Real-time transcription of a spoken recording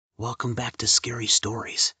Welcome back to Scary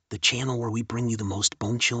Stories, the channel where we bring you the most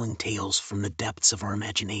bone-chilling tales from the depths of our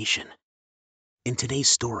imagination. In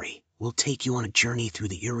today's story, we'll take you on a journey through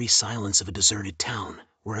the eerie silence of a deserted town,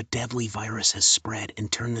 where a deadly virus has spread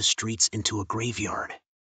and turned the streets into a graveyard.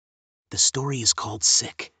 The story is called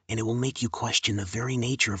Sick, and it will make you question the very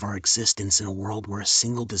nature of our existence in a world where a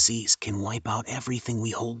single disease can wipe out everything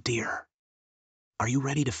we hold dear. Are you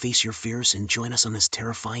ready to face your fears and join us on this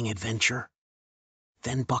terrifying adventure?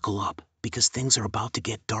 Then buckle up, because things are about to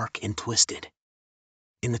get dark and twisted.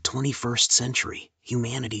 In the 21st century,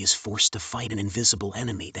 humanity is forced to fight an invisible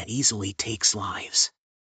enemy that easily takes lives.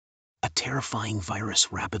 A terrifying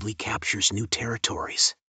virus rapidly captures new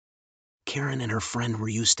territories. Karen and her friend were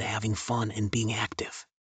used to having fun and being active.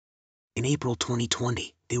 In April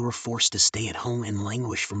 2020, they were forced to stay at home and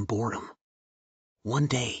languish from boredom. One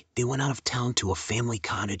day, they went out of town to a family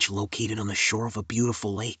cottage located on the shore of a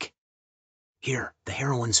beautiful lake. Here, the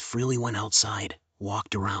heroines freely went outside,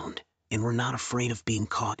 walked around, and were not afraid of being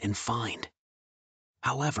caught and fined.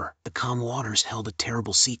 However, the calm waters held a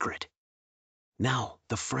terrible secret. Now,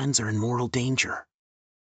 the friends are in mortal danger.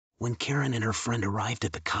 When Karen and her friend arrived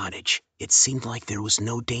at the cottage, it seemed like there was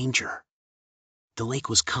no danger. The lake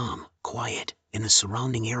was calm, quiet, and the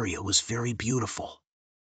surrounding area was very beautiful.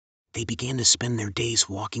 They began to spend their days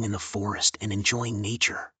walking in the forest and enjoying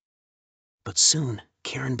nature. But soon,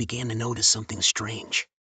 Karen began to notice something strange.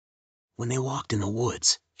 When they walked in the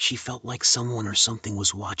woods, she felt like someone or something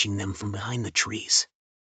was watching them from behind the trees.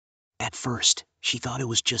 At first, she thought it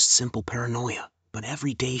was just simple paranoia, but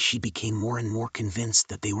every day she became more and more convinced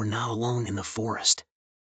that they were not alone in the forest.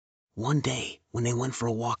 One day, when they went for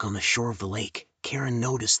a walk on the shore of the lake, Karen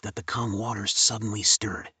noticed that the calm waters suddenly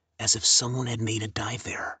stirred, as if someone had made a dive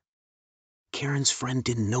there. Karen's friend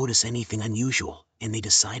didn't notice anything unusual, and they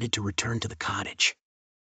decided to return to the cottage.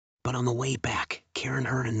 But on the way back, Karen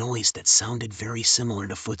heard a noise that sounded very similar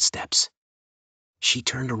to footsteps. She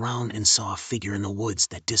turned around and saw a figure in the woods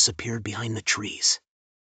that disappeared behind the trees.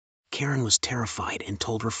 Karen was terrified and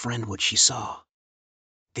told her friend what she saw.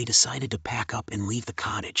 They decided to pack up and leave the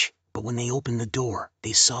cottage, but when they opened the door,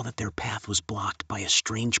 they saw that their path was blocked by a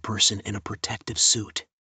strange person in a protective suit.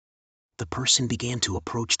 The person began to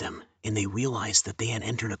approach them, and they realized that they had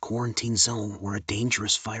entered a quarantine zone where a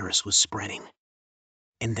dangerous virus was spreading.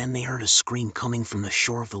 And then they heard a scream coming from the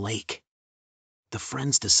shore of the lake. The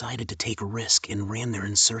friends decided to take a risk and ran there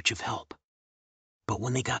in search of help. But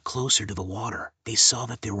when they got closer to the water, they saw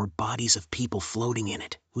that there were bodies of people floating in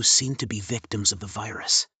it, who seemed to be victims of the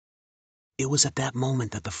virus. It was at that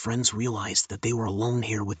moment that the friends realized that they were alone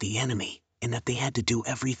here with the enemy, and that they had to do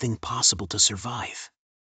everything possible to survive.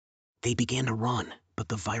 They began to run, but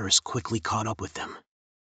the virus quickly caught up with them.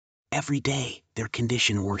 Every day, their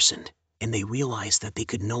condition worsened, and they realized that they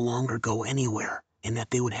could no longer go anywhere, and that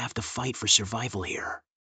they would have to fight for survival here.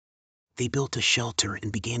 They built a shelter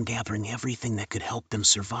and began gathering everything that could help them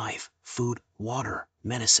survive: food, water,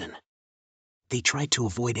 medicine. They tried to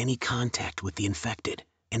avoid any contact with the infected,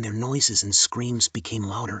 and their noises and screams became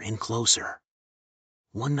louder and closer.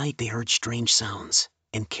 One night they heard strange sounds,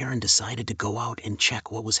 and Karen decided to go out and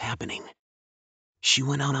check what was happening. She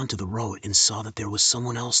went out onto the road and saw that there was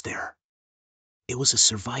someone else there. It was a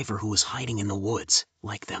survivor who was hiding in the woods,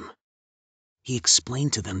 like them. He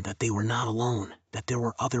explained to them that they were not alone, that there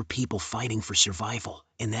were other people fighting for survival,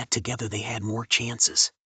 and that together they had more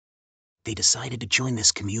chances. They decided to join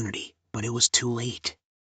this community, but it was too late.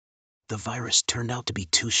 The virus turned out to be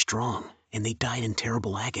too strong, and they died in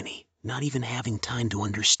terrible agony, not even having time to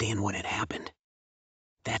understand what had happened.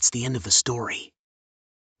 That's the end of the story.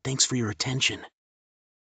 Thanks for your attention.